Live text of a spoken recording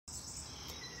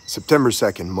September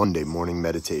 2nd, Monday morning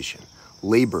meditation.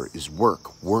 Labor is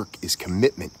work. Work is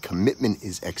commitment. Commitment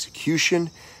is execution.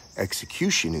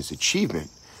 Execution is achievement.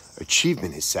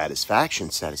 Achievement is satisfaction.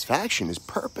 Satisfaction is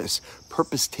purpose.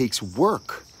 Purpose takes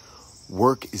work.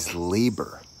 Work is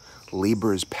labor.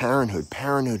 Labor is parenthood.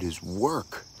 Parenthood is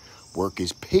work. Work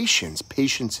is patience.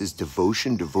 Patience is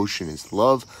devotion. Devotion is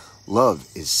love. Love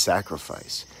is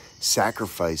sacrifice.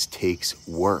 Sacrifice takes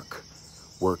work.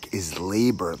 Work is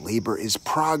labor. Labor is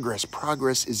progress.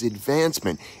 Progress is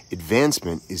advancement.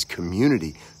 Advancement is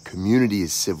community. Community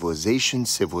is civilization.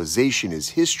 Civilization is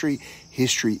history.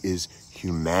 History is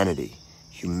humanity.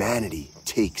 Humanity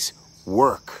takes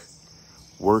work.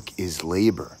 Work is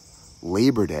labor.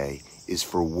 Labor Day is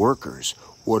for workers.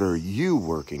 What are you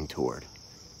working toward?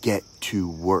 Get to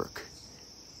work.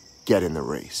 Get in the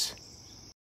race.